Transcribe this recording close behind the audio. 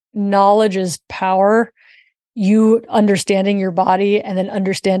knowledge is power. You understanding your body and then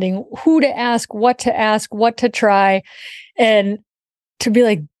understanding who to ask, what to try, and to be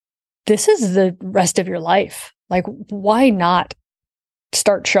like, this is the rest of your life. Like, why not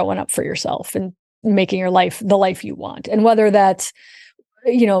start showing up for yourself and making your life the life you want? And whether that's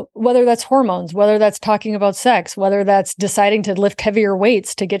hormones, whether that's talking about sex, whether that's deciding to lift heavier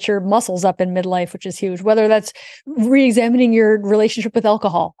weights to get your muscles up in midlife, which is huge, whether that's re-examining your relationship with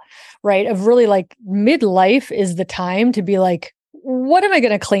alcohol, right? Of really like midlife is the time to be like, what am I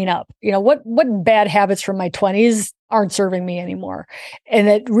going to clean up? What bad habits from my 20s aren't serving me anymore? And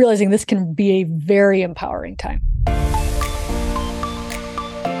that realizing this can be a very empowering time.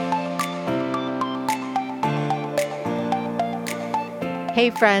 Hey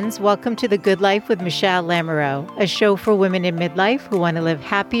friends, welcome to The Good Life with Michelle Lamoureux, a show for women in midlife who want to live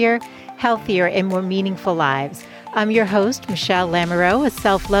happier, healthier, and more meaningful lives. I'm your host, Michelle Lamoureux, a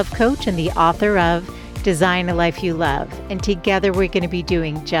self-love coach and the author of Design a Life You Love. And together we're going to be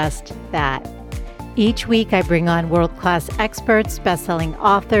doing just that. Each week I bring on world-class experts, best-selling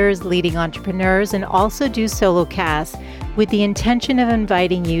authors, leading entrepreneurs, and also do solo casts with the intention of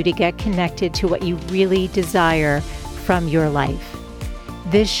inviting you to get connected to what you really desire from your life.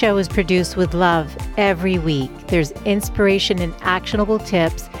 This show is produced with love every week. There's inspiration and actionable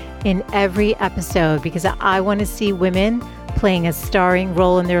tips in every episode because I want to see women playing a starring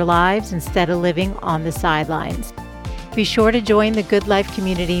role in their lives instead of living on the sidelines. Be sure to join the Good Life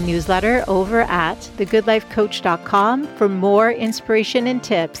community newsletter over at thegoodlifecoach.com for more inspiration and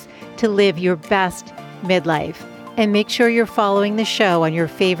tips to live your best midlife. And make sure you're following the show on your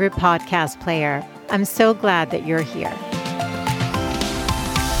favorite podcast player. I'm so glad that you're here.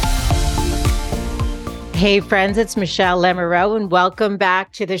 Hey friends, it's Michelle Lamoureux and welcome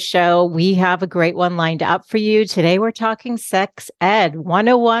back to the show. We have a great one lined up for you. Today we're talking Sex Ed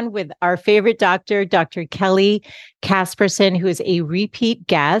 101 with our favorite doctor, Dr. Kelly Casperson, who is a repeat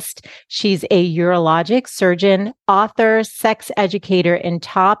guest. She's a urologic surgeon, author, sex educator, and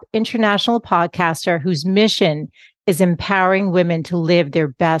top international podcaster whose mission is empowering women to live their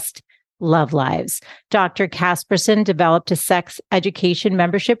best love lives. Dr. Casperson developed a sex education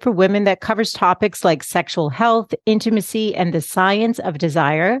membership for women that covers topics like sexual health, intimacy, and the science of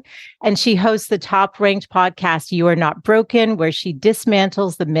desire. And she hosts the top-ranked podcast, You Are Not Broken, where she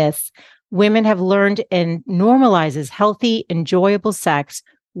dismantles the myths women have learned and normalizes healthy, enjoyable sex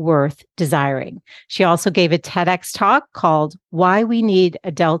worth desiring. She also gave a TEDx talk called Why We Need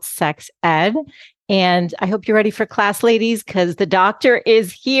Adult Sex Ed. And I hope you're ready for class, ladies, because the doctor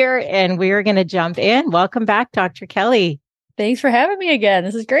is here and we're going to jump in. Welcome back, Dr. Kelly. Thanks for having me again.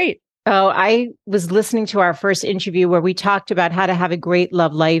 This is great. Oh, I was listening to our first interview where we talked about how to have a great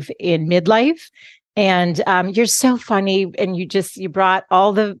love life in midlife. And you're so funny. And you brought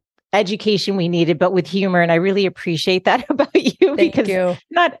all the education we needed, but with humor. And I really appreciate that about you. Thank because you.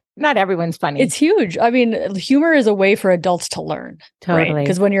 Not everyone's funny. It's huge. I mean, humor is a way for adults to learn. Totally.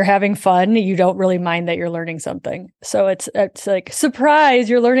 Because when you're having fun, you don't really mind that you're learning something. So it's like, surprise,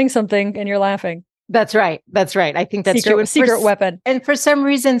 you're learning something and you're laughing. That's right. I think that's true. true. Secret weapon. And for some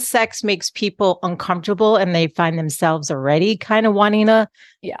reason, sex makes people uncomfortable and they find themselves already kind of wanting to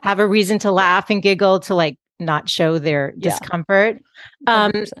have a reason to laugh and giggle to like not show their discomfort.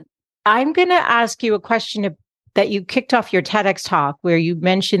 100%. I'm going to ask you a question that you kicked off your TEDx talk where you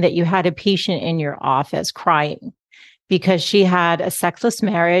mentioned that you had a patient in your office crying because she had a sexless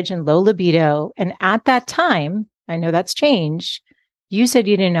marriage and low libido. And at that time, I know that's changed, you said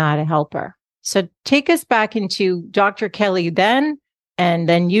you didn't know how to help her. So take us back into Dr. Kelly then, and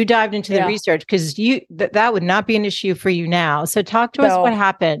then you dived into the research because that would not be an issue for you now. So talk to us what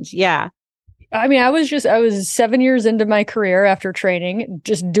happened. Yeah. I mean, I was 7 years into my career after training,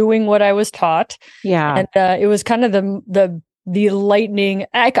 just doing what I was taught. Yeah. And it was kind of the lightning,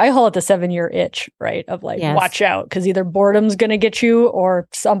 I call it the 7-year itch, right? Of like, watch out, because either boredom's going to get you or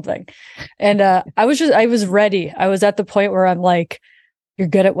something. And I was ready. I was at the point where I'm like, you're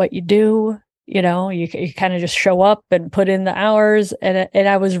good at what you do. You kind of just show up and put in the hours. And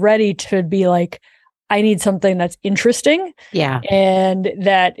I was ready to be like, I need something that's interesting. Yeah. And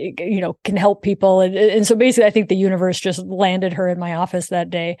that, can help people. And so basically, I think the universe just landed her in my office that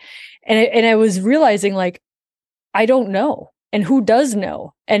day. And I was realizing like, I don't know. And who does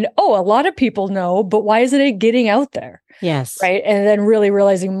know? And a lot of people know, but why isn't it getting out there? Yes. Right. And then really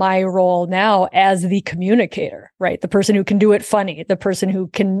realizing my role now as the communicator, right? The person who can do it funny, the person who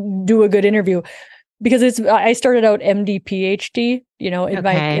can do a good interview. Because I started out MD, PhD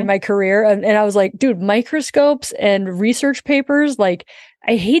in my career. And I was like, dude, microscopes and research papers, like,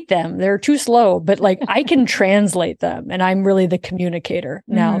 I hate them. They're too slow, but like I can translate them, and I'm really the communicator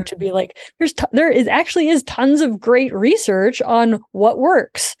now to be like, there is tons of great research on what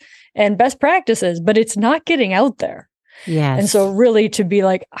works and best practices, but it's not getting out there. Yes. And so really to be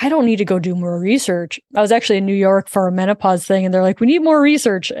like, I don't need to go do more research. I was actually in New York for a menopause thing, and they're like, we need more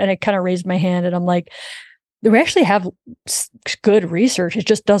research. And I kind of raised my hand, and I'm like, we actually have good research. It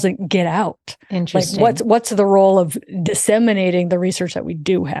just doesn't get out. Interesting. Like what's the role of disseminating the research that we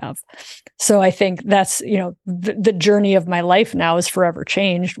do have? So I think that's, the journey of my life now is forever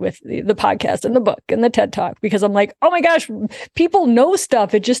changed with the podcast and the book and the TED Talk, because I'm like, oh my gosh, people know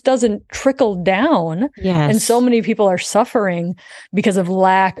stuff. It just doesn't trickle down. Yes. And so many people are suffering because of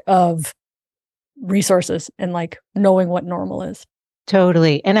lack of resources and like knowing what normal is.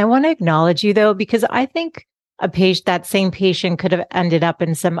 Totally. And I want to acknowledge you though, because I think that same patient could have ended up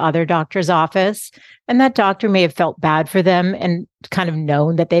in some other doctor's office, and that doctor may have felt bad for them and kind of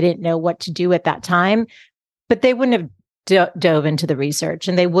known that they didn't know what to do at that time, but they wouldn't have dove into the research,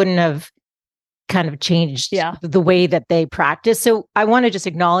 and they wouldn't have kind of changed the way that they practice. So I want to just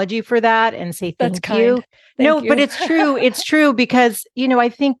acknowledge you for that and say thank you. Thank you. But it's true. It's true because, I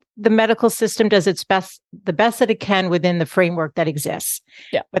think the medical system does the best that it can within the framework that exists.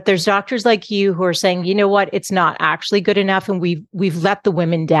 Yeah. But there's doctors like you who are saying, you know what, it's not actually good enough. And we've let the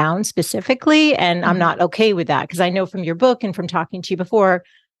women down specifically. And I'm not okay with that, because I know from your book and from talking to you before,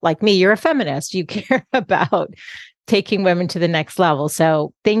 like me, you're a feminist. You care about taking women to the next level.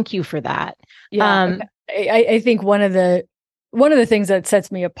 So thank you for that. Yeah. I think one of the things that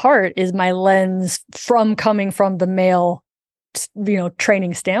sets me apart is my lens coming from the male,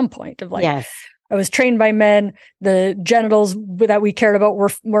 training standpoint of like, yes. I was trained by men. The genitals that we cared about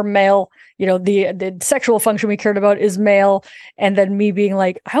were male. The sexual function we cared about is male. And then me being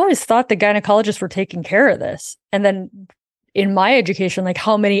like, I always thought the gynecologists were taking care of this. And then in my education, like,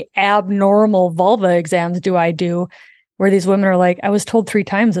 how many abnormal vulva exams do I do where these women are like, I was told 3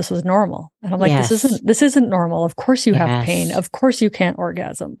 times this was normal. And I'm like, this isn't normal. Of course you have pain. Of course you can't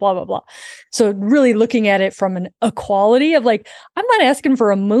orgasm, blah, blah, blah. So really looking at it from an equality of like, I'm not asking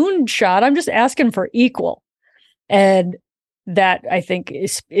for a moonshot. I'm just asking for equal. And that I think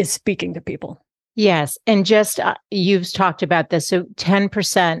is speaking to people. Yes. And just, you've talked about this. So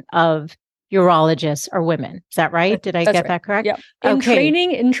 10% of urologists are women. Is that right? Did I get that correct? Yeah. In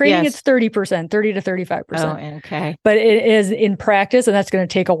training, it's 30%, 30 to 35%. Oh, okay. But it is in practice, and that's going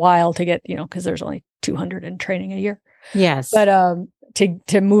to take a while to get, because there's only 200 in training a year. Yes. But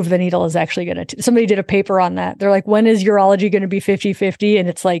to move the needle is actually going to, somebody did a paper on that. They're like, when is urology going to be 50-50? And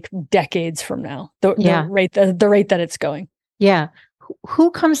it's like decades from now, the rate that it's going. Yeah.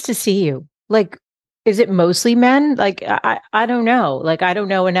 Who comes to see you? Like, is it mostly men? Like, I don't know. Like, I don't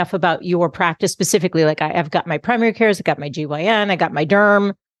know enough about your practice specifically. Like, I've got my primary cares, I got my GYN, I got my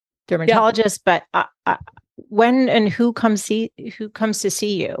dermatologist, but when and who comes to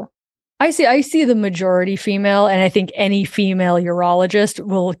see you? I see the majority female, and I think any female urologist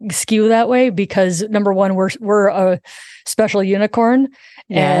will skew that way because number one, we're a special unicorn,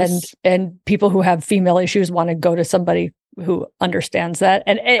 and people who have female issues want to go to somebody who understands that.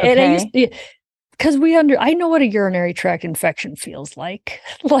 And I used to, because I know what a urinary tract infection feels like.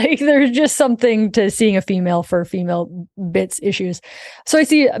 Like there's just something to seeing a female for female bits issues. So I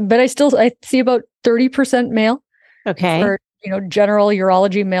see about 30% male. Okay. For, general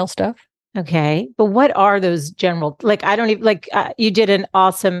urology male stuff. Okay. But what are those general, like, I don't even like, you did an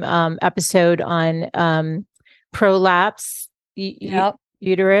awesome episode on prolapse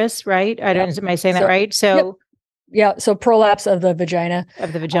uterus, right? Am I saying that right? So so prolapse of the vagina,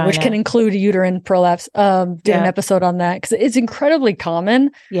 which can include uterine prolapse. Did an episode on that because it's incredibly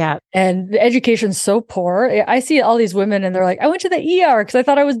common. Yeah. And the education's so poor. I see all these women and they're like, I went to the ER because I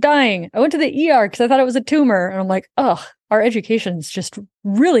thought I was dying. I went to the ER because I thought it was a tumor. And I'm like, ugh, our education's just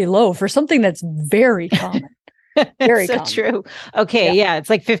really low for something that's very common. Very so common. True. Okay. Yeah. It's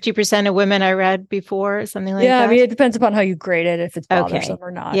like 50% of women I read before, something like that. Yeah. I mean, it depends upon how you grade it, if it's bothersome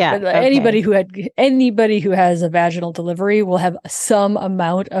or not. Yeah. But anybody who has a vaginal delivery will have some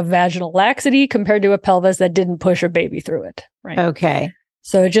amount of vaginal laxity compared to a pelvis that didn't push a baby through it. Right. Okay.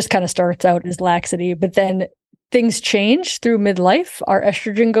 So it just kind of starts out as laxity, but then things change through midlife. Our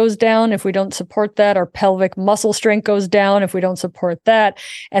estrogen goes down if we don't support that. Our pelvic muscle strength goes down if we don't support that.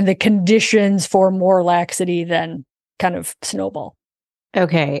 And the conditions for more laxity then kind of snowball.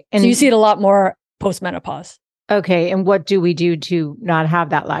 Okay. And so you see it a lot more post-menopause. Okay. And what do we do to not have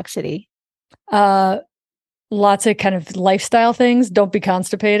that laxity? Lots of kind of lifestyle things. Don't be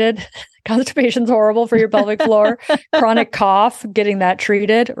constipated Constipation's horrible for your pelvic floor. Chronic cough, getting that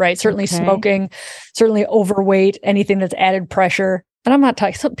treated, right? Certainly smoking, certainly overweight, anything that's added pressure. And I'm not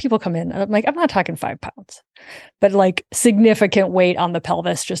talking, some people come in and I'm like, I'm not talking 5 pounds, but like significant weight on the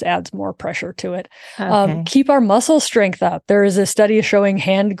pelvis just adds more pressure to it. Keep our muscle strength up. There is a study showing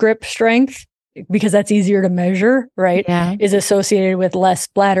hand grip strength, because that's easier to measure, right? Yeah. Is associated with less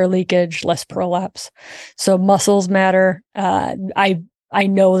bladder leakage, less prolapse. So muscles matter. I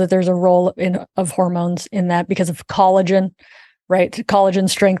know that there's a role of hormones in that because of collagen, right? Collagen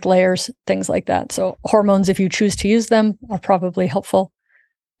strength layers, things like that. So hormones, if you choose to use them, are probably helpful.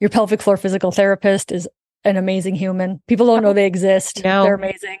 Your pelvic floor physical therapist is an amazing human. People don't know they exist. No. They're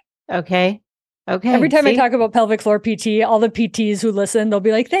amazing. Okay. Every time I talk about pelvic floor PT, all the PTs who listen, they'll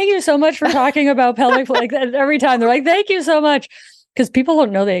be like, thank you so much for talking about pelvic floor. Like every time they're like, thank you so much. Because people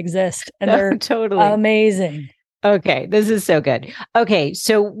don't know they exist and they're totally amazing. Okay. This is so good. Okay.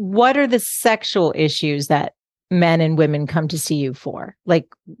 So what are the sexual issues that men and women come to see you for? Like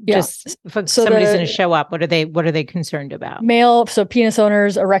just if somebody's going to show up, what are they concerned about? Male, so penis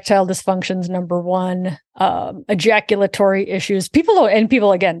owners, erectile dysfunction's number one, ejaculatory issues. Things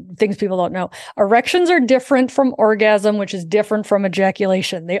people don't know. Erections are different from orgasm, which is different from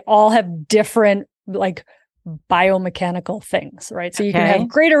ejaculation. They all have different like biomechanical things, right? So you can have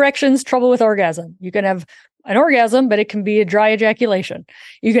great erections, trouble with orgasm. You can have an orgasm, but it can be a dry ejaculation.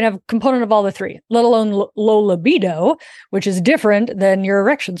 You can have a component of all the three, let alone low libido, which is different than your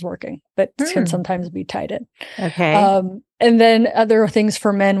erections working, but can sometimes be tied in. Okay. And then other things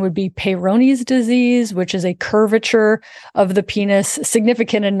for men would be Peyronie's disease, which is a curvature of the penis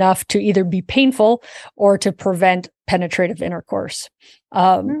significant enough to either be painful or to prevent penetrative intercourse.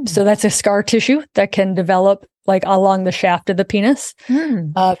 So that's a scar tissue that can develop like along the shaft of the penis.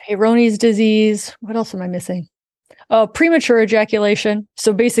 Peyronie's disease. What else am I missing? Oh, premature ejaculation.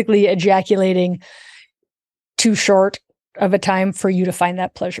 So basically ejaculating too short of a time for you to find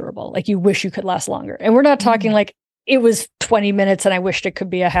that pleasurable. Like you wish you could last longer. And we're not talking like it was 20 minutes and I wished it could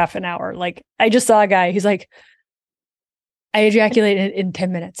be a half an hour. Like I just saw a guy, he's like, I ejaculated in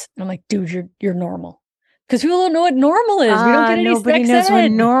 10 minutes. And I'm like, dude, you're normal. Because people don't know what normal is. We don't get any nobody knows what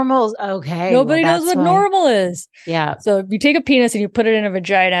normal. Okay. Nobody knows what normal is. Yeah. So if you take a penis and you put it in a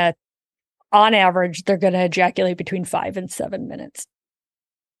vagina, on average, they're going to ejaculate between 5 and 7 minutes.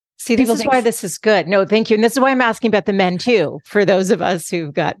 See, this is why this is good. No, thank you. And this is why I'm asking about the men too. For those of us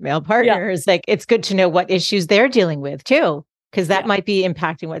who've got male partners, like it's good to know what issues they're dealing with too, because that might be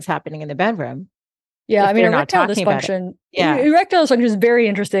impacting what's happening in the bedroom. Yeah, I mean, erectile dysfunction. Erectile dysfunction is very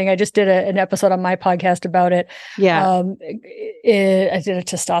interesting. I just did an episode on my podcast about it. Yeah, I did a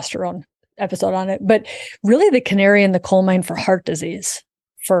testosterone episode on it. But really, the canary in the coal mine for heart disease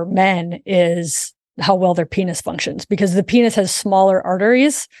for men is how well their penis functions, because the penis has smaller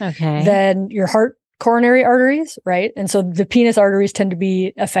arteries than your heart coronary arteries, right? And so the penis arteries tend to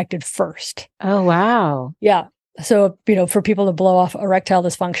be affected first. Oh, wow. Yeah. So, for people to blow off erectile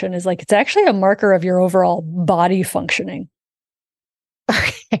dysfunction is like, it's actually a marker of your overall body functioning.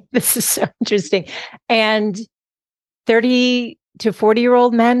 Okay. This is so interesting. And 30 to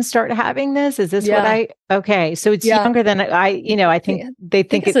 40-year-old men start having this? Is this okay. So it's younger than I think they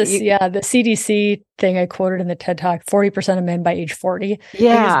think it's the CDC thing I quoted in the TED Talk, 40% of men by age 40.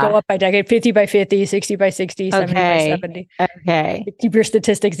 Yeah. Go up by decade, 50 by 50, 60 by 60, 70 by 70. Okay. Keep your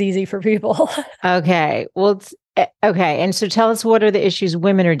statistics easy for people. Okay. Well, okay. And so tell us, what are the issues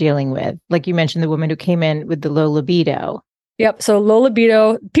women are dealing with? Like you mentioned, the woman who came in with the low libido. Yep. So low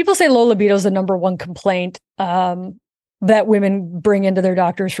libido, people say low libido is the number one complaint that women bring into their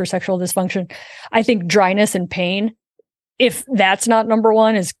doctors for sexual dysfunction. I think dryness and pain, if that's not number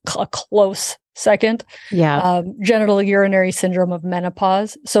one, is a close second. Yeah. Genital urinary syndrome of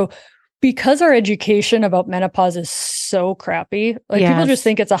menopause. So because our education about menopause is so crappy, like people just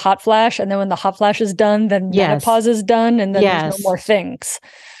think it's a hot flash. And then when the hot flash is done, then menopause is done. And then there's no more things,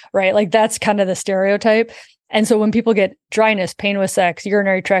 right? Like that's kind of the stereotype. And so when people get dryness, pain with sex,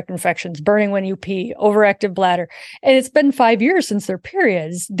 urinary tract infections, burning when you pee, overactive bladder, and it's been 5 years since their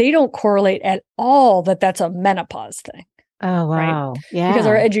periods, they don't correlate at all that that's a menopause thing. Oh, wow. Right? Yeah. Because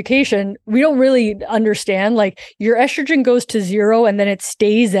our education, we don't really understand, like your estrogen goes to 0 and then it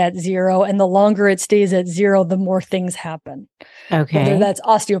stays at 0. And the longer it stays at 0, the more things happen. Okay. Whether that's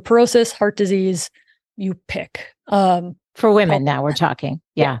osteoporosis, heart disease, you pick. For women now we're talking.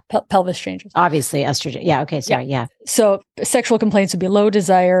 Yeah. Pelvis changes. Obviously estrogen. Yeah. Okay. Sorry. Yeah. So sexual complaints would be low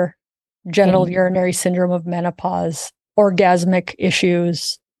desire, genital urinary syndrome of menopause, orgasmic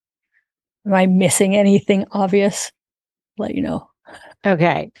issues. Am I missing anything obvious? Let you know.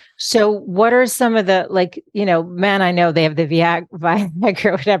 Okay. So what are some of the, like, men, I know they have the Viagra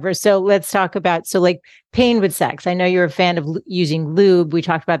or whatever. So let's talk about, pain with sex. I know you're a fan of using lube. We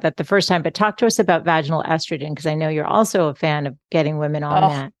talked about that the first time, but talk to us about vaginal estrogen, because I know you're also a fan of getting women on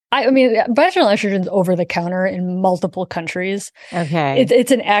that. I mean, vaginal estrogen is over the counter in multiple countries. Okay.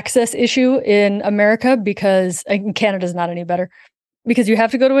 It's an access issue in America because Canada's not any better. Because you have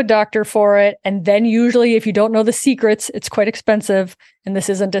to go to a doctor for it. And then usually if you don't know the secrets, it's quite expensive. And this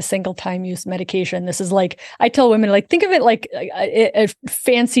isn't a single time use medication. This is like, I tell women, like, think of it like a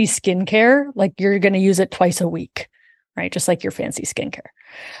fancy skincare. Like you're going to use it twice a week, right? Just like your fancy skincare.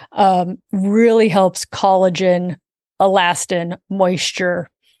 Really helps collagen, elastin, moisture,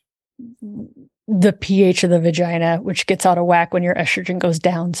 the pH of the vagina, which gets out of whack when your estrogen goes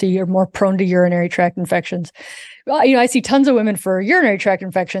down. So you're more prone to urinary tract infections. I see tons of women for urinary tract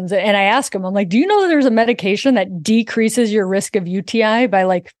infections, and I ask them, I'm like, do you know that there's a medication that decreases your risk of UTI by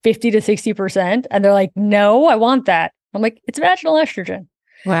like 50 to 60%? And they're like, no, I want that. I'm like, it's vaginal estrogen.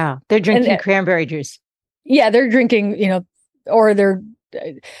 Wow. They're drinking cranberry juice. Yeah, they're drinking,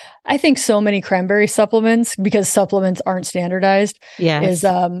 I think so many cranberry supplements, because supplements aren't standardized. Yes.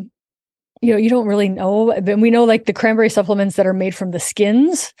 Is, you don't really know, but we know like the cranberry supplements that are made from the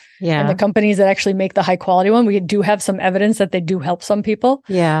skins and the companies that actually make the high quality one, we do have some evidence that they do help some people.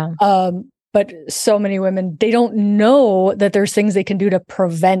 Yeah. But so many women, they don't know that there's things they can do to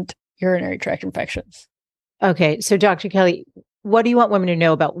prevent urinary tract infections. Okay. So Dr. Kelly, what do you want women to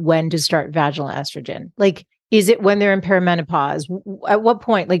know about when to start vaginal estrogen? Like, is it when they're in perimenopause? At what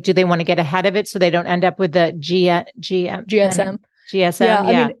point, like, do they want to get ahead of it so they don't end up with the GSM? Yeah.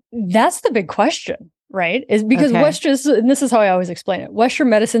 I mean, that's the big question, right? Is because and this is how I always explain it. Western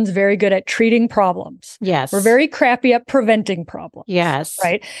medicine's very good at treating problems. Yes. We're very crappy at preventing problems. Yes.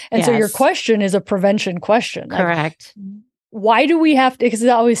 Right. And so your question is a prevention question. Correct. Like, why do we have to, because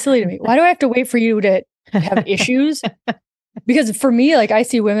it's always silly to me, why do I have to wait for you to have issues? Because for me, like I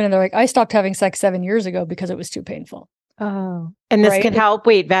see women and they're like, I stopped having sex 7 years ago because it was too painful. Oh, and this can help.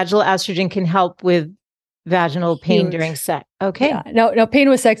 Wait, vaginal estrogen can help with vaginal pain during sex. Okay. Yeah. Now, pain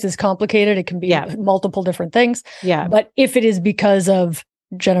with sex is complicated. It can be multiple different things. Yeah. But if it is because of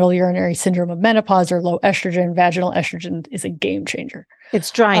genital urinary syndrome of menopause or low estrogen, vaginal estrogen is a game changer.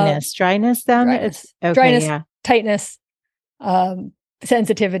 It's dryness. Dryness then? Dryness, tightness,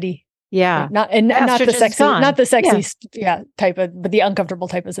 sensitivity. Yeah. Not the sexy, type of, but the uncomfortable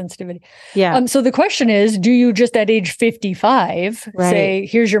type of sensitivity. Yeah. So the question is, do you just at age 55 say,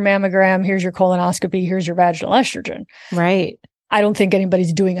 here's your mammogram, here's your colonoscopy, here's your vaginal estrogen? Right. I don't think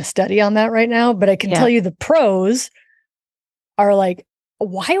anybody's doing a study on that right now, but I can tell you the pros are like,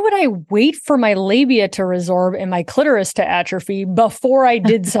 why would I wait for my labia to resorb and my clitoris to atrophy before I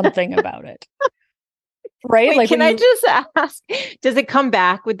did something about it? Right? Wait, like, can I just ask, does it come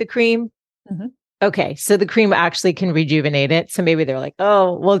back with the cream? Mm-hmm. Okay. So the cream actually can rejuvenate it. So maybe they're like,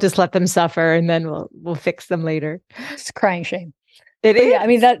 oh, we'll just let them suffer and then we'll fix them later. It's crying shame. It is. Yeah, I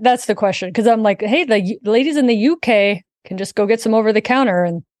mean, that's the question. Cause I'm like, hey, the ladies in the UK can just go get some over the counter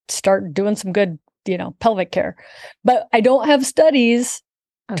and start doing some good, pelvic care. But I don't have studies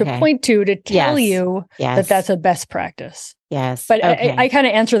to point to tell you that that's a best practice. Yes. But I kind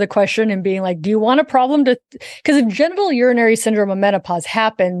of answer the question in being like, do you want a problem because if genital urinary syndrome of menopause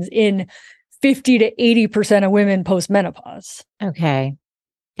happens in 50 to 80% of women post-menopause. Okay.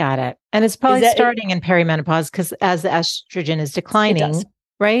 Got it. And it's probably starting in perimenopause because as the estrogen is declining,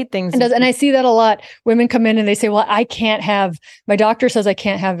 right? And I see that a lot. Women come in and they say, well, my doctor says I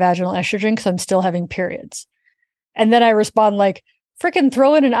can't have vaginal estrogen because I'm still having periods. And then I respond like, freaking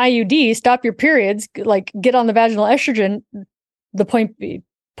throw in an IUD, stop your periods, like get on the vaginal estrogen. The point being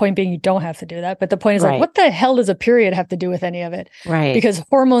you don't have to do that. But the point is like, what the hell does a period have to do with any of it? Right. Because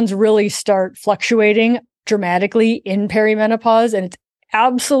hormones really start fluctuating dramatically in perimenopause. And it's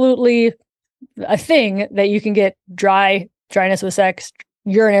absolutely a thing that you can get dryness with sex,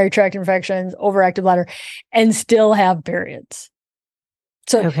 urinary tract infections, overactive bladder, and still have periods.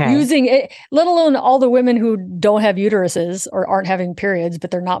 So using it, let alone all the women who don't have uteruses or aren't having periods, but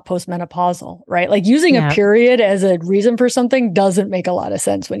they're not postmenopausal, right? Like using a period as a reason for something doesn't make a lot of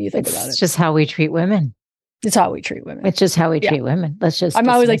sense when you think about it. It's just how we treat women. It's how we treat women. It's just how we treat women. I'm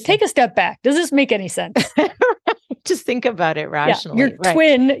always like, take a step back. Does this make any sense? Just think about it rationally.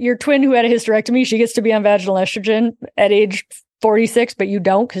 Your twin who had a hysterectomy, she gets to be on vaginal estrogen at age 46, but you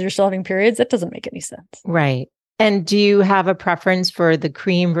don't because you're still having periods. That doesn't make any sense. Right. And do you have a preference for the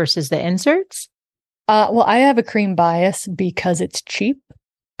cream versus the inserts? Well, I have a cream bias because it's cheap.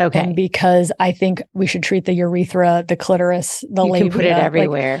 Okay. And because I think we should treat the urethra, the clitoris, the labia. You can put it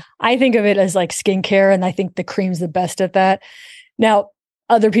everywhere. Like, I think of it as like skincare, and I think the cream's the best at that. Now,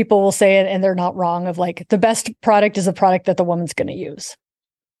 other people will say it and they're not wrong of like, the best product is a product that the woman's going to use.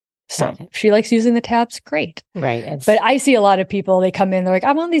 So if she likes using the tabs, great. Right. But I see a lot of people, they come in, they're like,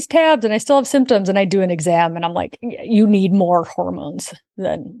 I'm on these tabs and I still have symptoms. And I do an exam and I'm like, you need more hormones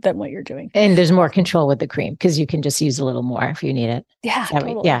than what you're doing. And there's more control with the cream because you can just use a little more if you need it. Yeah.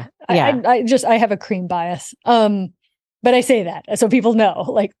 Totally. Yeah. I have a cream bias. But I say that so people know,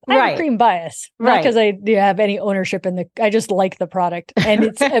 like, I have a cream bias, not because I have any ownership in I just like the product. And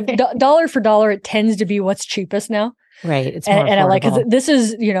it's dollar for dollar, it tends to be what's cheapest now. Right. It's more and I like, because this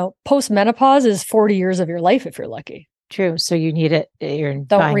is, post-menopause is 40 years of your life if you're lucky. True. So you need it. You're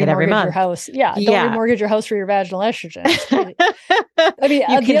don't buying it every month. Your house. Yeah. Don't remortgage your house for your vaginal estrogen. I mean,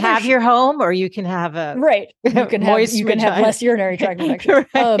 you can have your home, or you can have a You can have less urinary tract infection.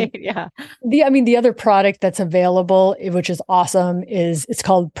 The other product that's available, which is awesome, it's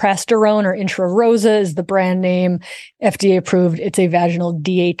called Prasterone or Intra Rosa is the brand name, FDA approved. It's a vaginal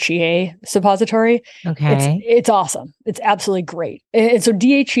DHEA suppository. Okay, it's awesome. It's absolutely great. And so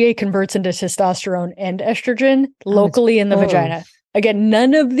DHEA converts into testosterone and estrogen locally in the vagina. Again,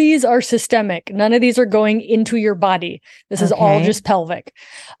 none of these are systemic. None of these are going into your body. This is all just pelvic.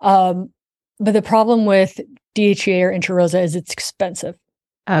 But the problem with DHEA or Intra Rosa is it's expensive.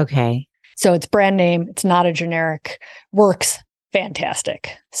 Okay. So it's brand name. It's not a generic. Works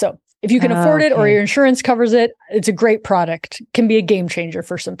fantastic. So if you can afford it or your insurance covers it, it's a great product. Can be a game changer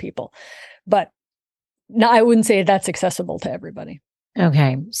for some people. But no, I wouldn't say that's accessible to everybody.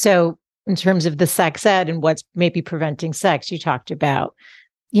 Okay. So in terms of the sex ed and what's maybe preventing sex, you talked about,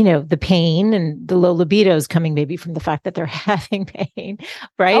 the pain and the low libidos coming maybe from the fact that they're having pain,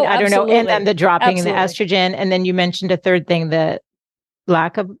 right? Oh, I don't know. And then the dropping in the estrogen. And then you mentioned a third thing, the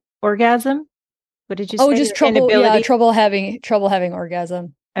lack of orgasm. What did you say? Oh, just trouble having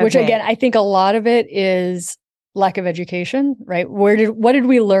orgasm, which again, I think a lot of it is lack of education, right? What did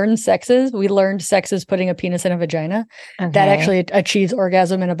we learn sex is? We learned sex is putting a penis in a vagina. That actually achieves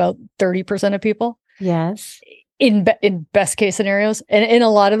orgasm in about 30% of people. Yes. In best case scenarios. And in a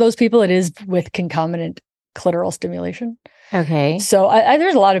lot of those people, it is with concomitant clitoral stimulation. Okay. So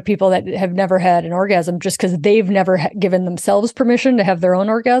there's a lot of people that have never had an orgasm just because they've never given themselves permission to have their own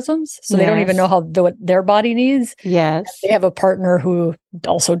orgasms. So they don't even know what their body needs. Yes. They have a partner who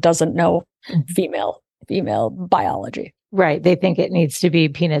also doesn't know female biology. Right. They think it needs to be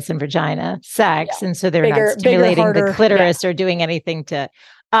penis and vagina sex. Yeah. And so they're not stimulating the clitoris or doing anything to.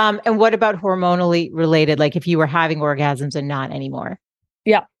 And what about hormonally related? Like if you were having orgasms and not anymore?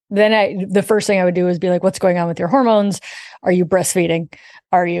 Yeah. Then the first thing I would do is be like, what's going on with your hormones? Are you breastfeeding?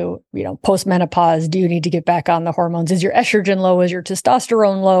 Are you, post-menopause? Do you need to get back on the hormones? Is your estrogen low? Is your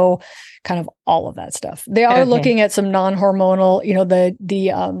testosterone low? Kind of all of that stuff. They are looking at some non-hormonal,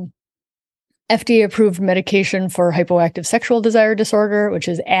 the FDA-approved medication for hypoactive sexual desire disorder, which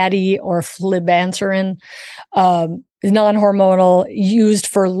is Addyi or flibanserin, is non-hormonal, used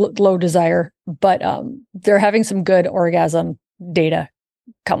for low desire, but they're having some good orgasm data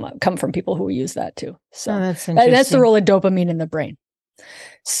come from people who use that too. So that's interesting. That's the role of dopamine in the brain.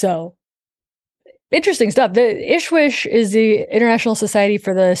 So interesting stuff. The ISSWSH is the International Society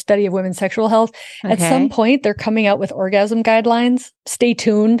for the Study of Women's Sexual Health. At some point, they're coming out with orgasm guidelines. Stay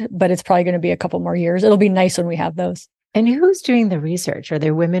tuned, but it's probably going to be a couple more years. It'll be nice when we have those. And who's doing the research? Are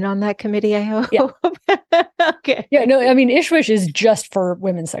there women on that committee, I hope? Yeah. Okay. Yeah, no, I mean, ISSWSH is just for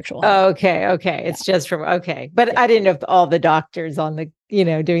women's sexual health. Okay. It's just from, But I didn't know if all the doctors on the,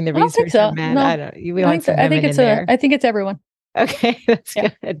 doing the research are men. No. I don't know. We want some women in there. I think it's everyone. Okay, that's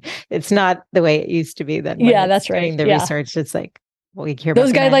good. It's not the way it used to be then. Yeah, that's right. Doing the research, it's like, we hear about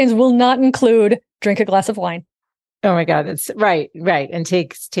those guidelines will not include drink a glass of wine. Oh my God, that's right. And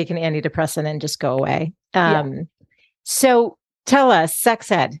take an antidepressant and just go away. So tell us,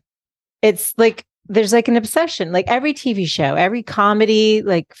 sex ed. It's like, there's like an obsession, like every TV show, every comedy,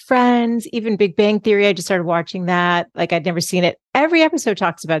 like Friends, even Big Bang Theory. I just started watching that. Like I'd never seen it. Every episode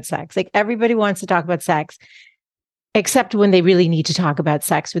talks about sex. Like everybody wants to talk about sex, except when they really need to talk about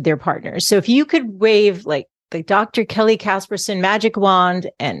sex with their partners. So if you could wave like Dr. Kelly Casperson magic wand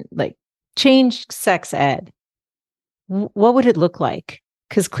and like change sex ed, what would it look like?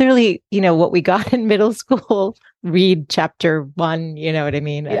 Because clearly, what we got in middle school, read chapter 1, you know what I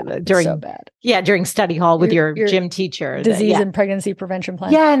mean? During so bad. Yeah, during study hall with your gym teacher. Disease and pregnancy prevention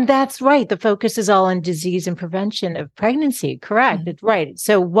plan. Yeah, and that's right. The focus is all on disease and prevention of pregnancy. Correct. Mm-hmm. Right.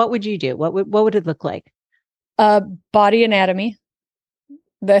 So what would you do? What would it look like? Body anatomy.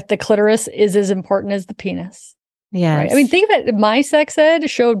 That the clitoris is as important as the penis. Yeah. Right? I mean, think of it. My sex ed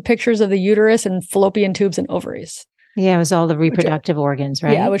showed pictures of the uterus and fallopian tubes and ovaries. Yeah, it was all the reproductive organs,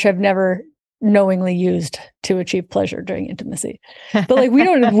 right? Yeah, which I've never knowingly used to achieve pleasure during intimacy. But like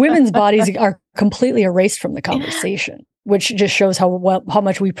women's bodies are completely erased from the conversation, which just shows how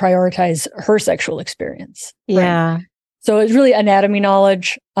much we prioritize her sexual experience. Yeah. Right? So it's really anatomy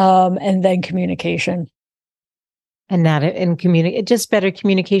knowledge, and then communication. Just better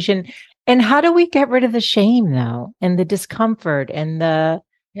communication. And how do we get rid of the shame though? And the discomfort and the,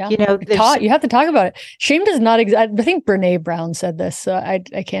 you have to talk about it. Shame does not exist. I think Brene Brown said this, so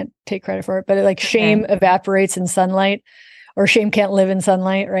I can't take credit for it, but shame evaporates in sunlight, or shame can't live in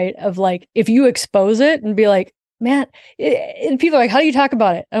sunlight, right? Of like, if you expose it and be like, man, and people are like, how do you talk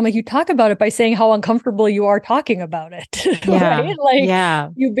about it? And I'm like, you talk about it by saying how uncomfortable you are talking about it. Right?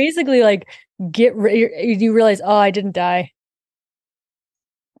 Like, you basically like you realize, oh, I didn't die.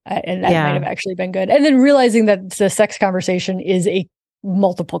 And that might have actually been good. And then realizing that the sex conversation is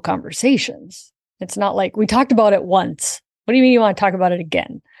multiple conversations. It's not like we talked about it once. What do you mean you want to talk about it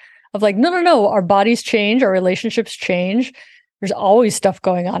again? Of like, no, our bodies change, our relationships change. There's always stuff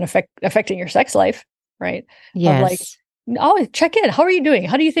going on affecting your sex life, right? Yes. Of like, oh, check in. How are you doing?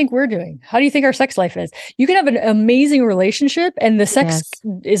 How do you think we're doing? How do you think our sex life is? You can have an amazing relationship and the sex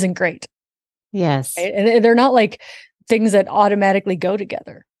isn't great. Yes. Right? And they're not like things that automatically go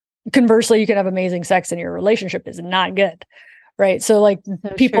together. Conversely, you can have amazing sex and your relationship is not good. Right. So like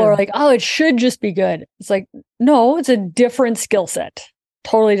people are like, oh, it should just be good. It's like, no, it's a different skill set,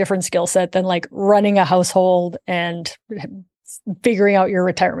 totally different skill set than like running a household and figuring out your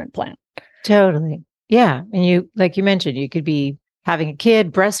retirement plan. Totally. Yeah. And you, like you mentioned, you could be having a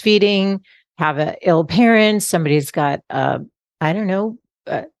kid, breastfeeding, have an ill parent, somebody's got,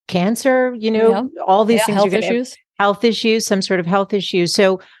 cancer, all these things. Health issues, some sort of health issues.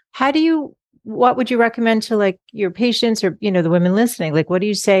 So what would you recommend to like your patients or, the women listening? Like, what do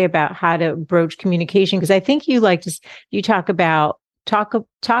you say about how to broach communication? Because I think you talk about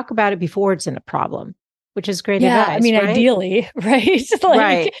it before it's in a problem, which is great advice. I mean, right? Ideally, right?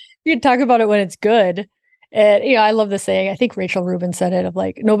 Like you can talk about it when it's good. And, I love the saying, I think Rachel Rubin said it, of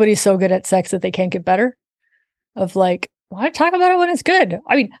like, nobody's so good at sex that they can't get better. Of like, why talk about it when it's good?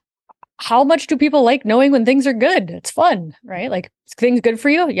 I mean, how much do people like knowing when things are good? It's fun, right? Like, things good for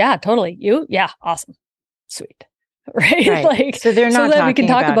you? Yeah, totally. You? Yeah, awesome. Sweet. Right? Like, so they're not so that we can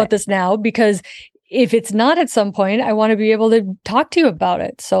talk about this now, because if it's not at some point, I want to be able to talk to you about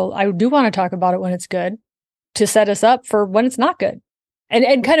it. So I do want to talk about it when it's good to set us up for when it's not good.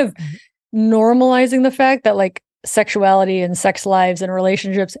 And kind of normalizing the fact that like sexuality and sex lives and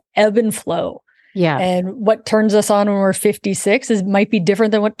relationships ebb and flow. Yeah. And what turns us on when we're 56 might be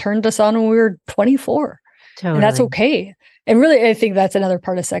different than what turned us on when we were 24. Totally. And that's okay. And really, I think that's another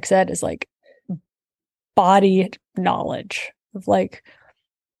part of sex ed is like body knowledge of like,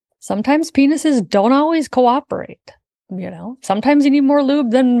 sometimes penises don't always cooperate. Sometimes you need more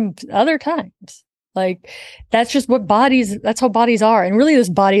lube than other times. Like, that's just that's how bodies are. And really this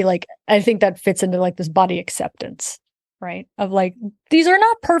body, like, I think that fits into like this body acceptance. Right. Of like, these are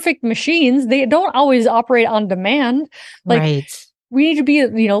not perfect machines. They don't always operate on demand. Like, we need to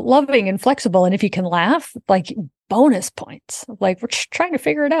be, loving and flexible. And if you can laugh, like, bonus points. Like, we're just trying to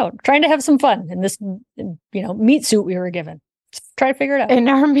figure it out, trying to have some fun in this, meat suit we were given. Just try to figure it out. In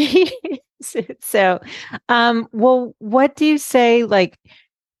our meat suit. So, well, what do you say? Like,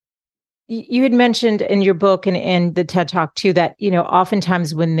 you had mentioned in your book and the TED Talk too, that,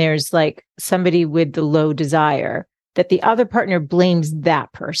 oftentimes when there's like somebody with the low desire, that the other partner blames that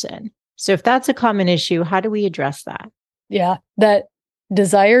person. So if that's a common issue, how do we address that? Yeah, that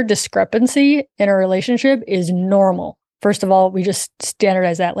desire discrepancy in a relationship is normal. First of all, we just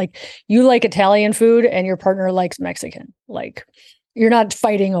standardize that. Like, you like Italian food and your partner likes Mexican. Like, you're not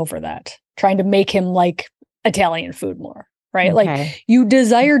fighting over that, trying to make him like Italian food more, right? Okay. Like, you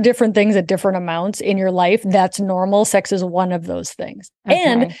desire different things at different amounts in your life. That's normal. Sex is one of those things. Okay.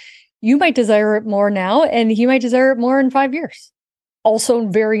 And you might desire it more now, and he might desire it more in 5 years. Also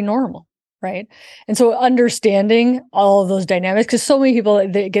very normal, right? And so understanding all of those dynamics, because so many people,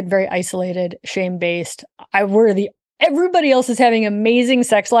 they get very isolated, shame-based. Everybody else is having amazing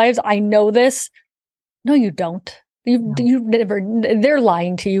sex lives. I know this. No, you don't. You never, they're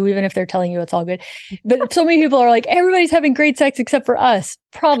lying to you, even if they're telling you it's all good. But so many people are like, everybody's having great sex except for us.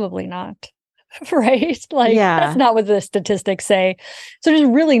 Probably not. Right? Like, that's not what the statistics say. So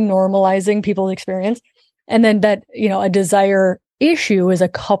just really normalizing people's experience. And then that, a desire issue is a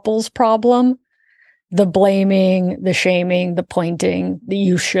couple's problem. The blaming, the shaming, the pointing, the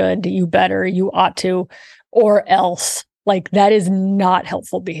you should, you better, you ought to, or else. Like, that is not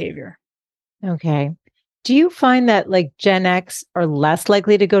helpful behavior. Okay. Do you find that like Gen X are less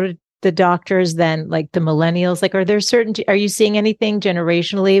likely to go the doctors than like the millennials? Like, are you seeing anything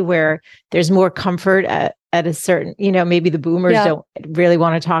generationally where there's more comfort at a certain, maybe the boomers don't really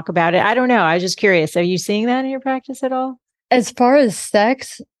want to talk about it? I don't know. I was just curious. Are you seeing that in your practice at all? As far as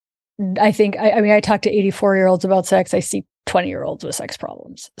sex, I think, I talk to 84-year-olds about sex. I see 20-year-olds with sex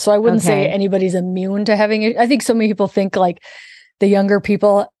problems. So I wouldn't say anybody's immune to having it. I think so many people think like the younger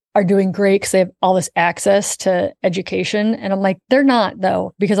people are doing great because they have all this access to education. And I'm like, they're not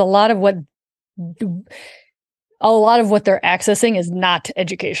though, because a lot of what they're accessing is not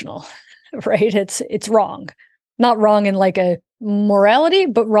educational, right? It's wrong. Not wrong in like a morality,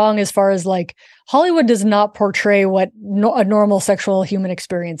 but wrong as far as like Hollywood does not portray what a normal sexual human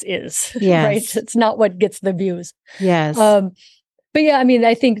experience is. Yes. Right? It's not what gets the views. Yes. But yeah,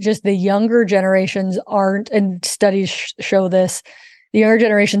 I think just the younger generations aren't, and studies show this, the younger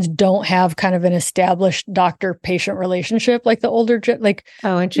generations don't have kind of an established doctor-patient relationship like the older,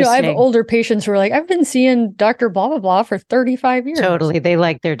 oh, interesting. I have older patients who are like, I've been seeing Dr. blah, blah, blah for 35 years. Totally. They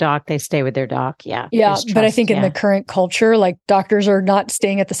like their doc. They stay with their doc. Yeah. Yeah. But I think in the current culture, like doctors are not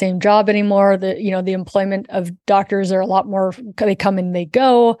staying at the same job anymore. The employment of doctors are a lot more, they come and they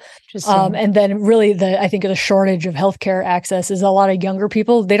go. And then really I think the shortage of healthcare access is a lot of younger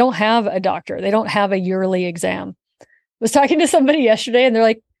people. They don't have a doctor. They don't have a yearly exam. Was talking to somebody yesterday and they're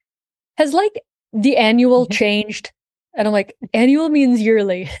like, has like the annual changed? And I'm like, annual means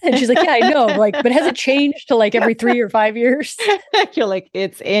yearly. And she's like, yeah, I know. Like, but has it changed to like every 3 or 5 years? You're like,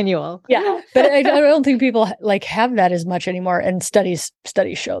 it's annual. Yeah. But I don't think people like have that as much anymore. And studies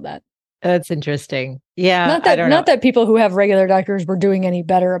show that. That's interesting. Yeah. Not that people who have regular doctors were doing any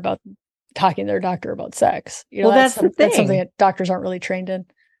better about talking to their doctor about sex. That's the thing. That's something that doctors aren't really trained in.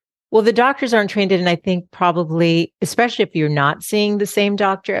 Well, the doctors aren't trained in, and I think probably, especially if you're not seeing the same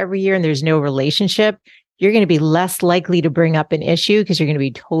doctor every year and there's no relationship, you're going to be less likely to bring up an issue because you're going to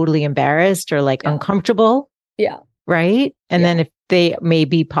be totally embarrassed or like uncomfortable. Yeah. Right. And then if they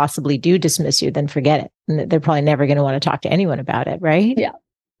maybe possibly do dismiss you, then forget it. And they're probably never going to want to talk to anyone about it. Right. Yeah.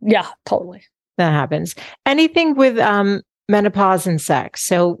 Yeah, totally. That happens. Anything with menopause and sex.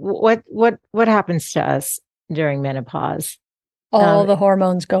 So what happens to us during menopause? All the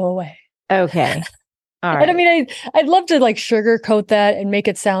hormones go away. Okay. All right. And I'd love to like sugarcoat that and make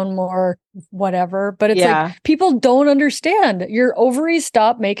it sound more whatever, but it's like people don't understand. Your ovaries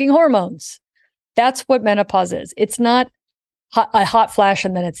stop making hormones. That's what menopause is. It's not a hot flash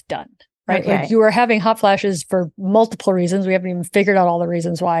and then it's done, right? Okay. Like you are having hot flashes for multiple reasons. We haven't even figured out all the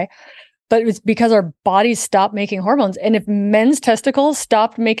reasons why, but it's because our bodies stop making hormones. And if men's testicles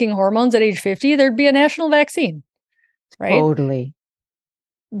stopped making hormones at age 50, there'd be a national vaccine. Right? Totally.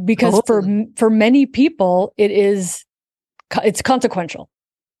 Because for many people, it's consequential,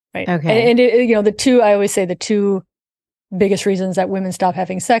 right? Okay. And the two biggest reasons that women stop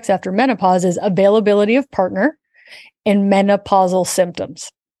having sex after menopause is availability of partner and menopausal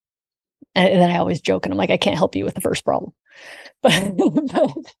symptoms. And then I always joke and I'm like, I can't help you with the first problem. But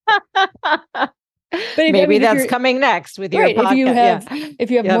maybe that's coming next with your podcast.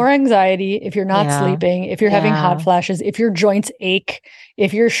 If you have more anxiety, if you're not sleeping, if you're having hot flashes, if your joints ache,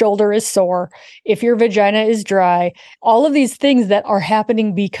 if your shoulder is sore, if your vagina is dry, all of these things that are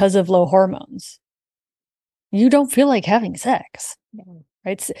happening because of low hormones, you don't feel like having sex,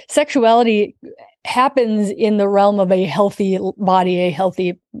 right? Sexuality happens in the realm of a healthy body, a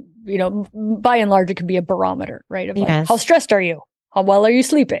healthy, by and large, it can be a barometer, right? Of like, how stressed are you? How well are you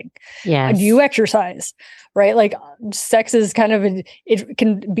sleeping? Yes. Do you exercise? Right? Like sex is kind of, it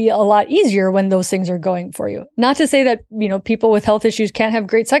can be a lot easier when those things are going for you. Not to say that, people with health issues can't have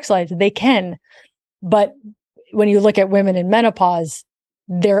great sex lives. They can. But when you look at women in menopause,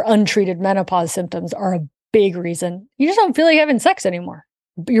 their untreated menopause symptoms are a big reason. You just don't feel like having sex anymore.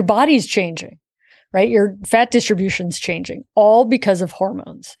 Your body's changing, right? Your fat distribution's changing, all because of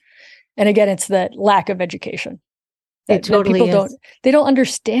hormones. And again, it's the lack of education. It totally people they don't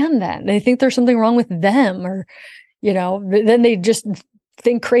understand that. They think there's something wrong with them, or, then they just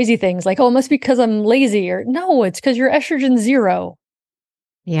think crazy things like, oh, it must be because I'm lazy, or no, it's because you're estrogen 0.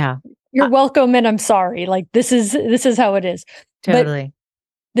 Yeah. You're welcome. And I'm sorry. Like this is how it is. Totally.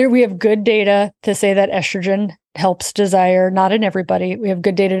 But we have good data to say that estrogen helps desire, not in everybody. We have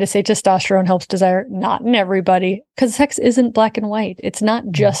good data to say testosterone helps desire, not in everybody, because sex isn't black and white. It's not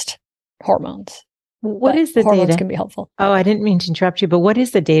just hormones. What is the hormones data? Can be helpful. Oh, I didn't mean to interrupt you, but what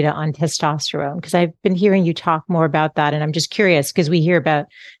is the data on testosterone? Because I've been hearing you talk more about that, and I'm just curious because we hear about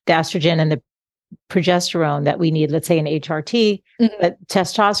the estrogen and the progesterone that we need, let's say in HRT, but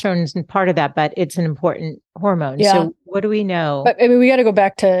testosterone isn't part of that, but it's an important hormone. Yeah. So what do we know? But we got to go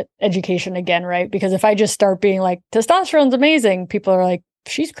back to education again, right? Because if I just start being like, testosterone's amazing, people are like,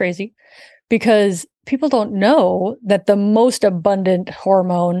 she's crazy, because people don't know that the most abundant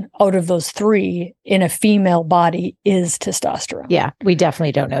hormone out of those three in a female body is testosterone. Yeah, we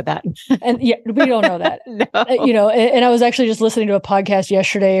definitely don't know that. And yeah, we don't know that. No. And I was actually just listening to a podcast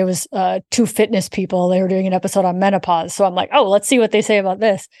yesterday. It was two fitness people. They were doing an episode on menopause. So I'm like, oh, let's see what they say about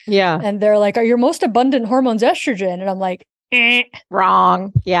this. Yeah. And they're like, are your most abundant hormones estrogen? And I'm like,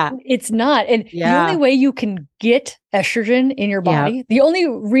 wrong. Yeah. It's not. And the only way you can get estrogen in your body, the only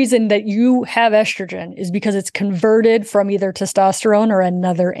reason that you have estrogen is because it's converted from either testosterone or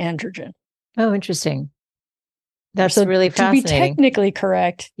another androgen. Oh, interesting. That's really fascinating. To be technically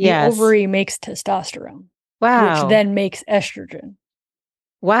correct, the ovary makes testosterone. Wow. Which then makes estrogen.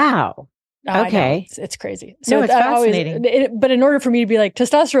 Wow. Okay. It's crazy. So it's fascinating. But in order for me to be like,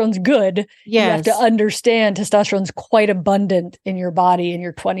 testosterone's good, you have to understand testosterone's quite abundant in your body in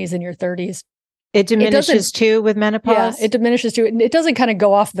your 20s and your 30s. It diminishes too with menopause? Yeah, it diminishes too. It doesn't kind of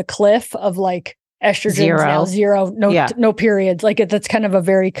go off the cliff of like estrogen now zero, no periods. Like that's kind of a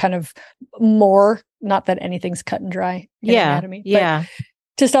very kind of more, not that anything's cut and dry in anatomy. Yeah.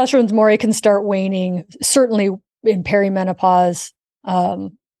 Testosterone's more, it can start waning, certainly in perimenopause.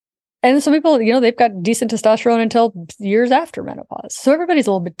 And some people, they've got decent testosterone until years after menopause. So everybody's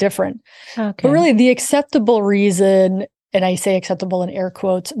a little bit different. Okay. But really the acceptable reason, and I say acceptable in air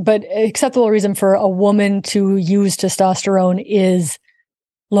quotes, but acceptable reason for a woman to use testosterone is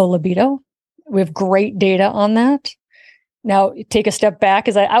low libido. We have great data on that. Now, take a step back,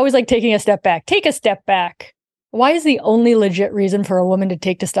 as I always like taking a step back. Take a step back. Why is the only legit reason for a woman to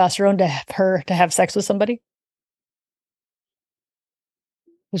take testosterone to have sex with somebody?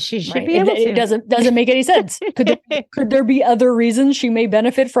 She should be able to. It doesn't make any sense. Could there be other reasons she may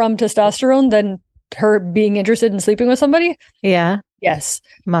benefit from testosterone than her being interested in sleeping with somebody? Yeah. Yes.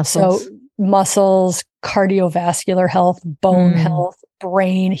 Muscles. So muscles, cardiovascular health, bone health,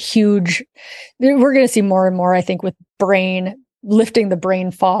 brain, huge. We're going to see more and more, I think, with brain, lifting the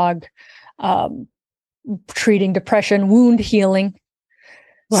brain fog, treating depression, wound healing.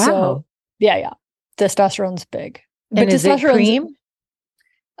 Wow. So, yeah. Testosterone's big. And is it cream?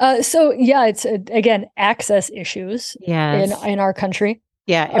 It's again access issues in our country.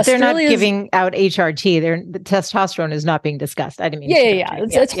 Yeah, if they're not giving out HRT, the testosterone is not being discussed. I didn't mean.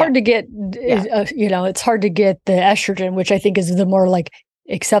 It's hard to get. It's hard to get the estrogen, which I think is the more like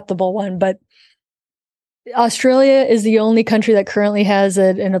acceptable one. But Australia is the only country that currently has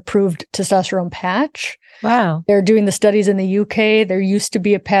an approved testosterone patch. Wow. They're doing the studies in the UK. There used to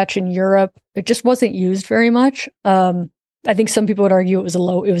be a patch in Europe. It just wasn't used very much. I think some people would argue it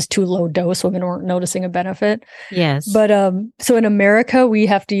was too low dose. Women weren't noticing a benefit. Yes. But so in America, we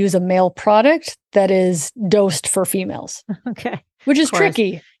have to use a male product that is dosed for females. Okay. Which is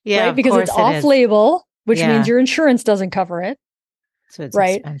tricky. Yeah. Right? Because it's off label, which means your insurance doesn't cover it. So it's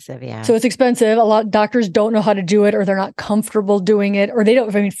expensive. Yeah. So it's expensive. A lot of doctors don't know how to do it, or they're not comfortable doing it, or they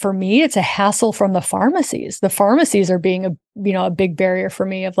don't. I mean, for me, it's a hassle from the pharmacies. The pharmacies are being a big barrier for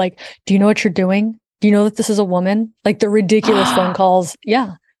me of like, do you know what you're doing? Do you know that this is a woman? Like the ridiculous phone calls.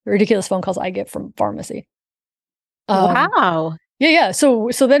 Yeah. The ridiculous phone calls I get from pharmacy. Wow. Yeah. So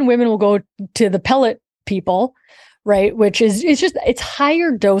then women will go to the pellet people, right? Which is, it's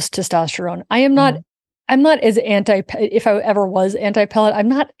higher dose testosterone. I'm not as if I ever was anti-pellet, I'm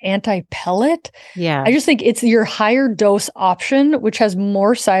not anti-pellet. Yeah. I just think it's your higher dose option, which has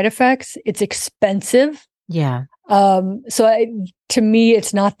more side effects. It's expensive. Yeah. To me,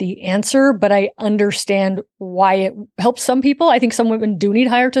 it's not the answer, but I understand why it helps some people. I think some women do need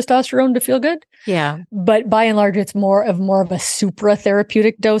higher testosterone to feel good. Yeah. But by and large, it's more of a supra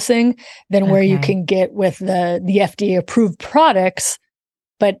therapeutic dosing than where you can get with the FDA approved products,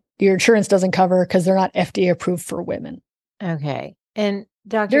 but your insurance doesn't cover because they're not FDA approved for women. Okay. And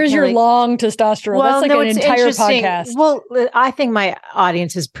Dr. There's Kelly, your long testosterone. That's like an entire podcast. Well, I think my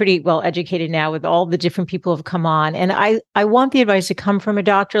audience is pretty well educated now with all the different people who have come on. And I want the advice to come from a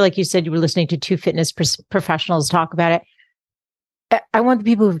doctor. Like you said, you were listening to two fitness professionals talk about it. I want the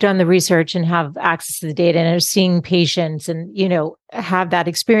people who've done the research and have access to the data and are seeing patients and, have that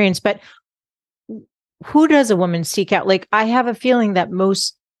experience. But who does a woman seek out? Like, I have a feeling that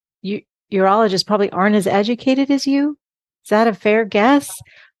most urologists probably aren't as educated as you. Is that a fair guess?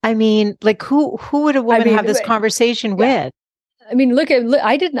 I mean, like who would a woman have this conversation with? I mean,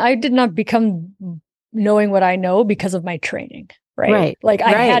 I did not become knowing what I know because of my training, right? Like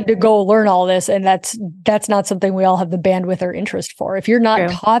I had to go learn all this, and that's not something we all have the bandwidth or interest for. If you're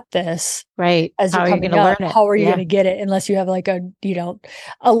not taught this, as you're coming up, how are you going to get it unless you have like a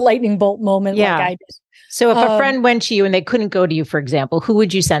lightning bolt moment like I did? So if a friend went to you and they couldn't go to you, for example, who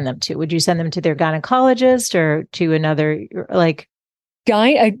would you send them to? Would you send them to their gynecologist or to another, like?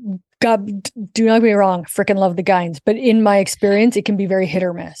 God, do not get me wrong, freaking love the gynes, but in my experience, it can be very hit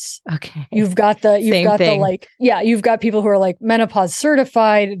or miss. Okay. You've got people who are like menopause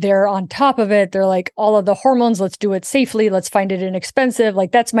certified. They're on top of it. They're like, all of the hormones, let's do it safely. Let's find it inexpensive.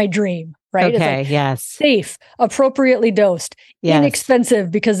 Like, that's my dream, right? Okay. It's like, yes. safe, appropriately dosed, inexpensive,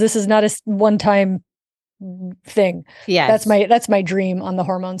 because this is not a one-time thing. Yes. That's my dream on the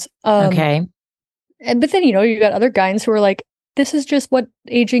hormones. Okay. But then, you got other gynes who are like, this is just what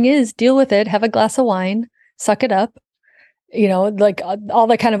aging is. Deal with it. Have a glass of wine. Suck it up. Like all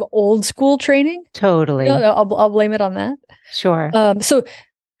that kind of old school training. Totally. I'll blame it on that. Sure. So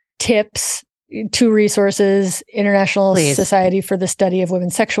tips, 2 resources: International Society for the Study of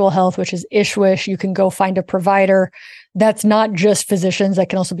Women's Sexual Health, which is ISHWISH. You can go find a provider. That's not just physicians. That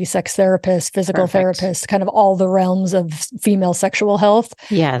can also be sex therapists, physical therapists, kind of all the realms of female sexual health.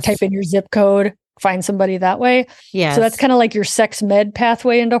 Yes. Type in your zip code. Find somebody that way. Yes. So that's kind of like your sex med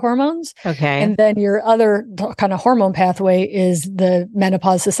pathway into hormones. Okay. And then your other kind of hormone pathway is the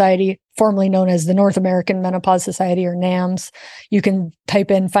Menopause Society, formerly known as the North American Menopause Society, or NAMS. You can type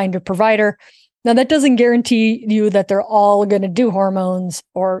in, find a provider. Now, that doesn't guarantee you that they're all going to do hormones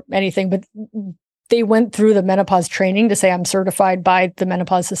or anything, but they went through the menopause training to say, I'm certified by the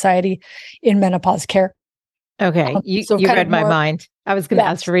Menopause Society in menopause care. Okay. You read my mind. I was going to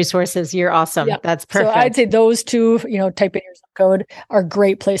ask for resources. You're awesome. Yeah. That's perfect. So I'd say those 2, type in your zip code, are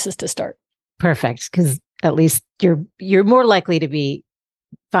great places to start. Perfect. Because at least you're more likely to be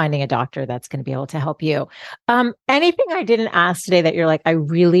finding a doctor that's going to be able to help you. Anything I didn't ask today that you're like, I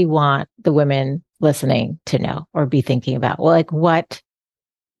really want the women listening to know or be thinking about? Well, like, what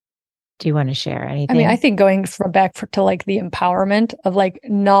do you want to share? Anything? I mean, I think going to like the empowerment of like,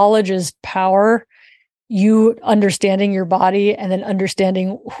 knowledge is power. You understanding your body, and then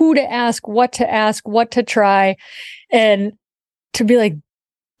understanding who to ask, what to try, and to be like,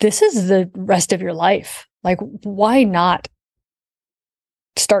 this is the rest of your life. Like, why not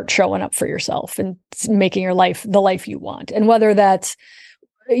start showing up for yourself and making your life the life you want? And whether that's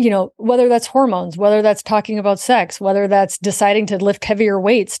hormones, whether that's talking about sex, whether that's deciding to lift heavier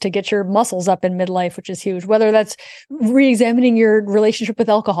weights to get your muscles up in midlife, which is huge, whether that's re-examining your relationship with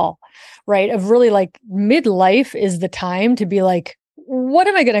alcohol, right? Of really like, midlife is the time to be like, what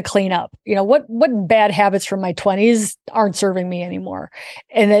am I going to clean up? What bad habits from my 20s aren't serving me anymore?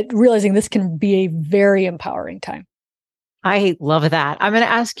 And that realizing this can be a very empowering time. I love that. I'm going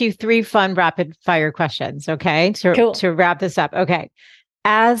to ask you 3 fun rapid fire questions. Okay. To wrap this up. Okay.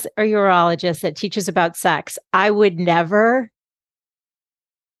 As a urologist that teaches about sex, I would never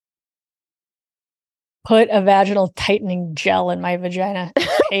put a vaginal tightening gel in my vagina,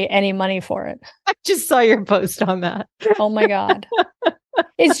 pay any money for it. I just saw your post on that. Oh my God.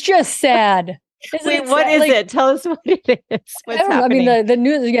 It's just sad. Wait, what is it? Tell us what it is. What's happening? I mean, the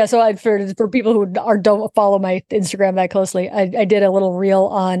news. Yeah. So for people who don't follow my Instagram that closely, I did a little reel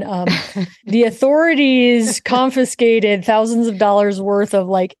on the authorities confiscated thousands of dollars worth of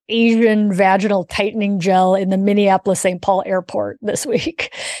like Asian vaginal tightening gel in the Minneapolis-St. Paul airport this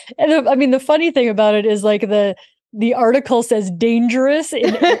week. And the funny thing about it is like the article says dangerous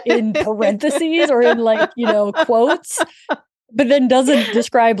in parentheses or in like, quotes, but then doesn't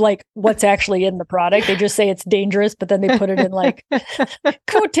describe like what's actually in the product. They just say it's dangerous, but then they put it in like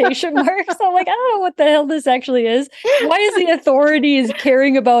quotation marks. I'm like, I don't know what the hell this actually is. Why is the authorities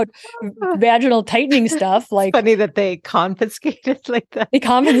caring about vaginal tightening stuff? Like, it's funny that they confiscated like that. They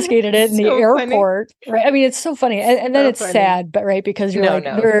confiscated it in the airport, right? I mean, it's so funny. And then it's sad, but right, because you're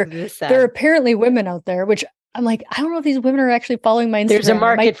there are apparently women out there, which I'm like, I don't know if these women are actually following my Instagram. There's a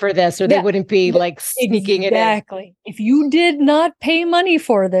market for this, or they wouldn't be like sneaking it in. Exactly. If you did not pay money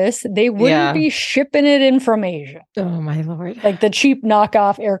for this, they wouldn't be shipping it in from Asia. Oh my Lord. Like the cheap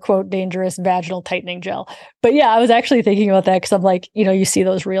knockoff, air quote, dangerous vaginal tightening gel. But yeah, I was actually thinking about that because I'm like, you see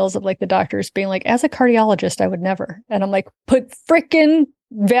those reels of like the doctors being like, as a cardiologist, I would never. And I'm like, put frickin'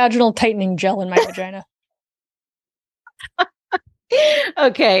 vaginal tightening gel in my vagina.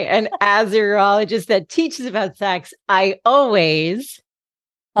 Okay. And as a urologist that teaches about sex, I always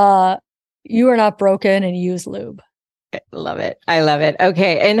you are not broken and use lube. I love it.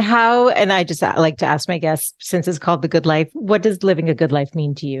 Okay. And I just like to ask my guests, since it's called The Good Life, what does living a good life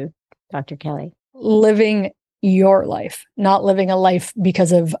mean to you, Dr. Kelly? Living your life, not living a life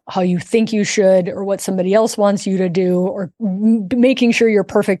because of how you think you should or what somebody else wants you to do, or making sure you're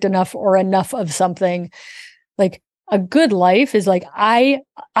perfect enough or enough of something. Like, a good life is like, I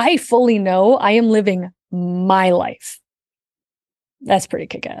fully know I am living my life. That's pretty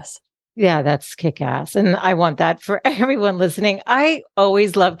kick-ass. Yeah, that's kick-ass. And I want that for everyone listening. I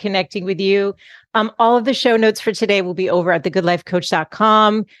always love connecting with you. All of the show notes for today will be over at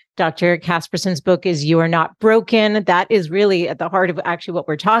thegoodlifecoach.com. Dr. Casperson's book is You Are Not Broken. That is really at the heart of actually what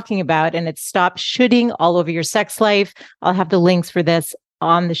we're talking about. And it's Stop Shooting All Over Your Sex Life. I'll have the links for this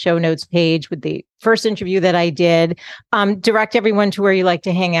on the show notes page with the first interview that I did. Direct everyone to where you like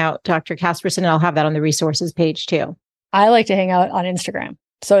to hang out, Dr. Casperson, and I'll have that on the resources page too. I like to hang out on Instagram.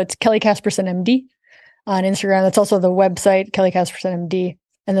 So it's Kelly Casperson MD on Instagram. That's also the website, Kelly Casperson MD.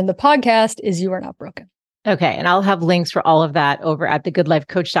 And then the podcast is You Are Not Broken. Okay. And I'll have links for all of that over at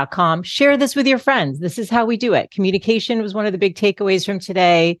thegoodlifecoach.com. Share this with your friends. This is how we do it. Communication was one of the big takeaways from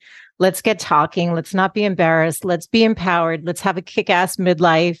today. Let's get talking. Let's not be embarrassed. Let's be empowered. Let's have a kick-ass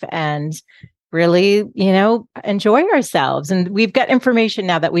midlife and really, enjoy ourselves. And we've got information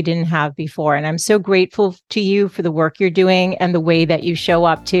now that we didn't have before. And I'm so grateful to you for the work you're doing and the way that you show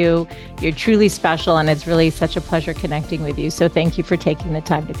up too. You're truly special. And it's really such a pleasure connecting with you. So thank you for taking the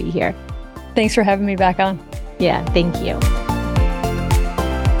time to be here. Thanks for having me back on. Yeah, thank you.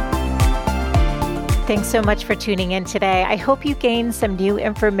 Thanks so much for tuning in today. I hope you gained some new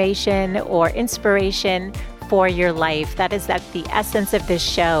information or inspiration for your life. That is the essence of this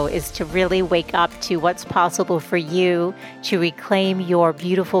show, is to really wake up to what's possible for you, to reclaim your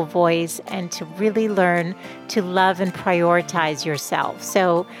beautiful voice, and to really learn to love and prioritize yourself.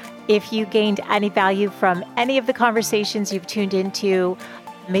 So if you gained any value from any of the conversations you've tuned into,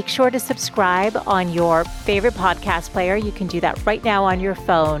 make sure to subscribe on your favorite podcast player. You can do that right now on your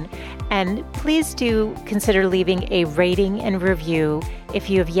phone. And please do consider leaving a rating and review if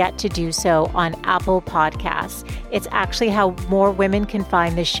you have yet to do so on Apple Podcasts. It's actually how more women can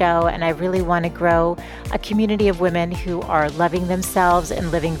find the show. And I really want to grow a community of women who are loving themselves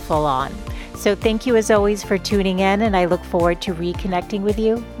and living full on. So thank you as always for tuning in. And I look forward to reconnecting with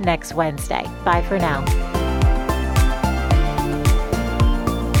you next Wednesday. Bye for now.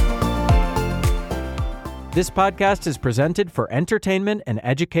 This podcast is presented for entertainment and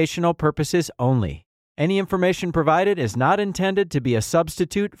educational purposes only. Any information provided is not intended to be a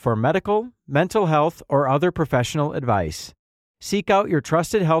substitute for medical, mental health, or other professional advice. Seek out your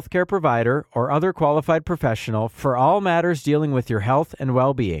trusted healthcare provider or other qualified professional for all matters dealing with your health and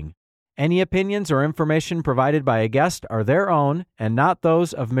well-being. Any opinions or information provided by a guest are their own and not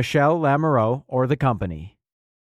those of Michelle Lamoureux or the company.